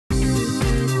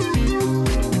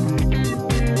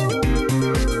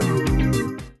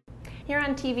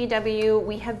on TVW,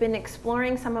 we have been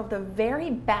exploring some of the very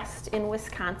best in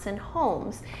Wisconsin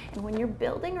homes. And when you're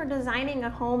building or designing a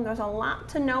home, there's a lot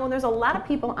to know. There's a lot of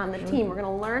people on the team. We're going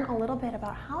to learn a little bit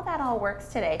about how that all works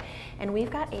today. And we've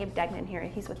got Abe Degnan here.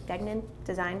 He's with Degnan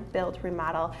Design, Build,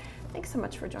 Remodel. Thanks so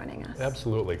much for joining us.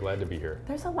 Absolutely, glad to be here.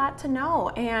 There's a lot to know,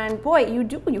 and boy,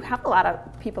 you have a lot of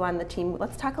people on the team.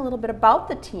 Let's talk a little bit about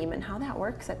the team and how that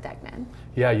works at Degnan.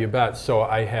 Yeah, you bet. So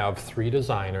I have 3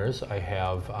 designers, I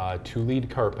have 2 lead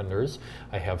carpenters,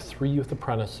 I have 3 youth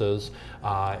apprentices,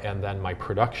 and then my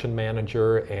production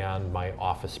manager and my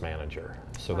office manager.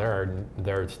 So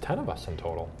there's 10 of us in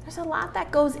total. There's a lot that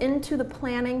goes into the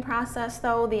planning process,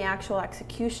 though, the actual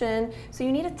execution. So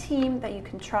you need a team that you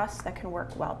can trust, that can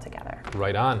work well together.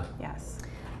 Right on. Yes.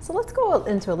 So let's go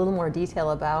into a little more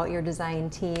detail about your design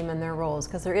team and their roles,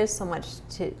 because there is so much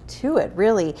to it,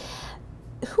 really.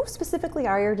 Who specifically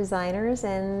are your designers,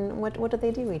 and what do they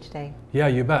do each day? Yeah,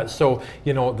 you bet. So,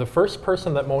 you know, the first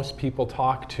person that most people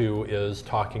talk to is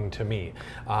talking to me.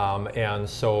 And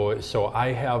so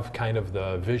I have kind of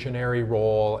the visionary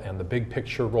role and the big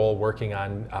picture role, working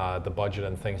on the budget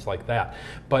and things like that.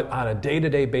 But on a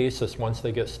day-to-day basis, once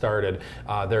they get started,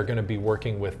 they're going to be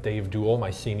working with Dave Duell,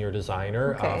 my senior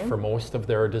designer, for most of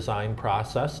their design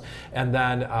process. And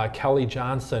then Kelly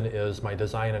Johnson is my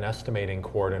design and estimating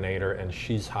coordinator, and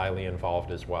she's highly involved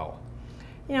as well.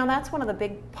 You know, that's one of the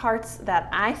big parts that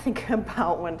I think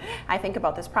about when I think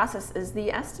about this process is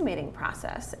the estimating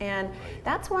process. And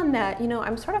that's one that, you know,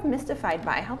 I'm sort of mystified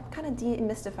by. Help kind of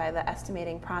demystify the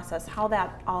estimating process, how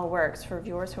that all works for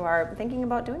viewers who are thinking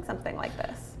about doing something like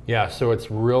this. Yeah, so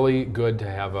it's really good to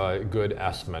have a good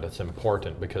estimate. It's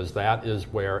important because that is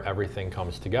where everything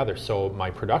comes together. So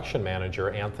my production manager,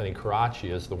 Anthony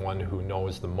Caracci, is the one who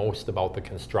knows the most about the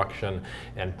construction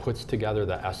and puts together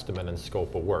the estimate and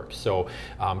scope of work. So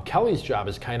Kelly's job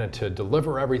is kind of to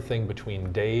deliver everything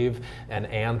between Dave and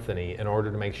Anthony in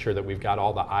order to make sure that we've got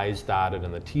all the I's dotted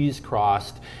and the T's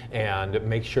crossed, and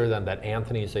make sure then that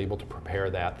Anthony is able to prepare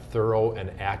that thorough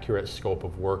and accurate scope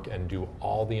of work and do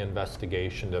all the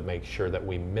investigation to make sure that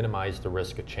we minimize the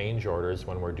risk of change orders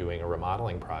when we're doing a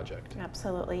remodeling project.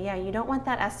 Absolutely, yeah. You don't want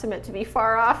that estimate to be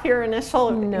far off your initial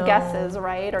guesses,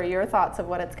 right? Or your thoughts of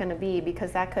what it's going to be,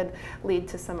 because that could lead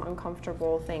to some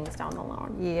uncomfortable things down the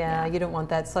line. Yeah, you don't want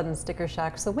that sudden sticker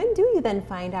shock. So when do you then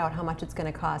find out how much it's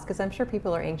going to cost? Because I'm sure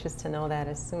people are anxious to know that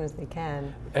as soon as they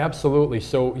can. Absolutely.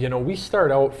 So, you know, we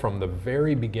start out from the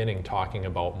very beginning talking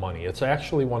about money. It's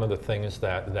actually one of the things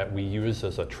that we use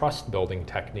as a trust building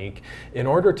technique. In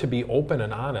order to be open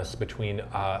and honest between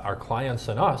our clients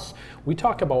and us, we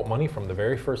talk about money from the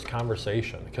very first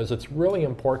conversation, because it's really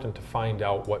important to find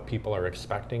out what people are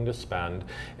expecting to spend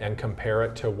and compare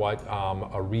it to what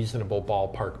a reasonable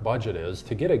ballpark budget is,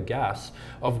 to get a guess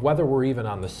of whether we're even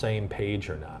on the same page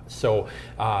or not. So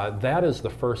that is the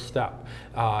first step.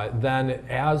 Then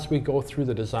as we go through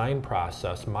the design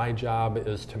process, my job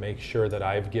is to make sure that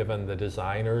I've given the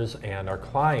designers and our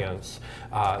clients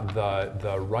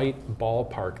the right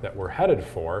ballpark that we're headed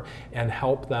for, and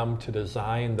help them to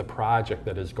design the project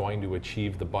that is going to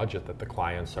achieve the budget that the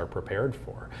clients are prepared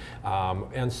for.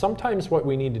 And sometimes what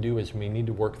we need to do is we need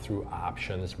to work through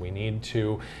options. We need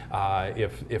to,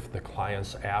 if the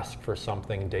clients ask for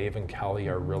something, Dave and Kelly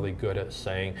are really good at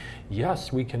saying,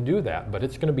 yes, we can do that, but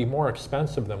it's going to be more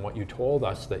expensive than what you told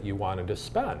us that you wanted to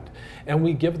spend. And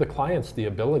we give the clients the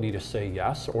ability to say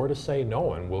yes or to say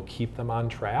no, and we'll keep them on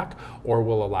track, or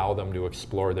we'll allow them to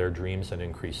explore their dreams and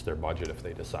increase their budget if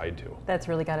they decide to. That's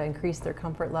really got to increase their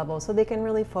comfort level so they can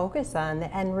really focus on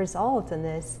the end result in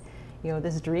this, you know,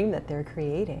 this dream that they're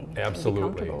creating. Absolutely. Be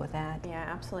comfortable with that. Yeah,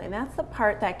 absolutely. And that's the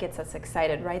part that gets us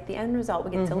excited, right? The end result.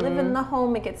 We get to live in the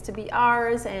home. It gets to be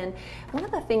ours. And one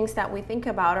of the things that we think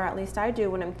about, or at least I do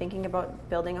when I'm thinking about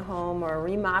building a home or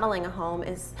remodeling a home,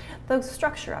 is the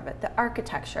structure of it, the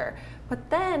architecture. But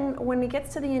then when it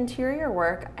gets to the interior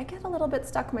work, I get a little bit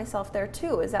stuck myself there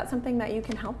too. Is that something that you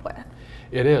can help with?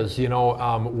 It is. You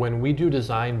know, when we do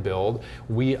design build,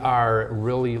 we are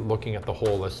really looking at the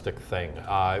holistic thing.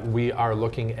 We are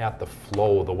looking at the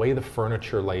flow, the way the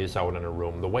furniture lays out in a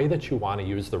room, the way that you want to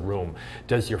use the room.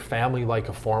 Does your family like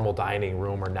a formal dining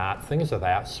room or not? Things of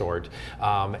that sort.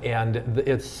 And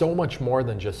it's so much more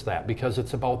than just that, because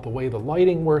it's about the way the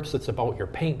lighting works. It's about your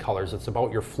paint colors. It's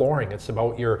about your flooring. It's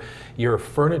about your your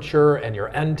furniture and your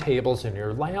end tables and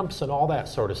your lamps and all that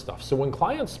sort of stuff. So when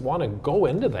clients want to go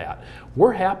into that,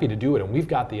 we're happy to do it, and we've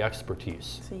got the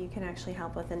expertise. So you can actually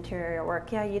help with interior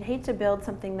work. Yeah, you'd hate to build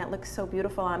something that looks so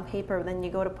beautiful on paper, then you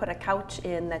go to put a couch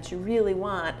in that you really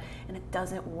want and it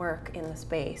doesn't work in the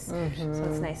space. So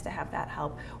it's nice to have that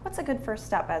help. What's a good first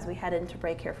step as we head into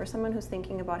break here for someone who's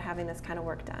thinking about having this kind of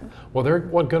work done? Well, they're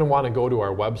going to want to go to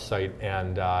our website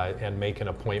and make an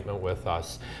appointment with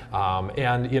us.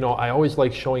 And you know, I always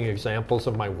like showing examples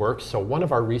of my work. So one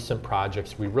of our recent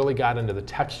projects, we really got into the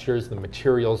textures, the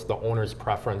materials, the owner's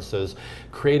preferences,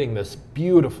 creating this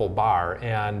beautiful bar.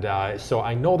 And so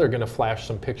I know they're going to flash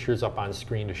some pictures up on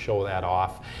screen to show that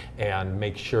off and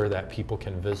make sure that people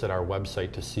can visit our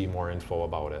website to see more info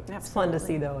about it. It's fun to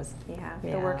see those. Yeah,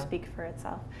 the work speaks for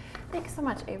itself. Thanks so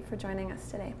much, Abe, for joining us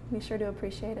today. We sure do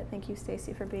appreciate it. Thank you,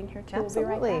 Stacy, for being here too.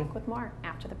 Absolutely. We'll be right back with more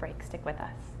after the break. Stick with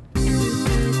us.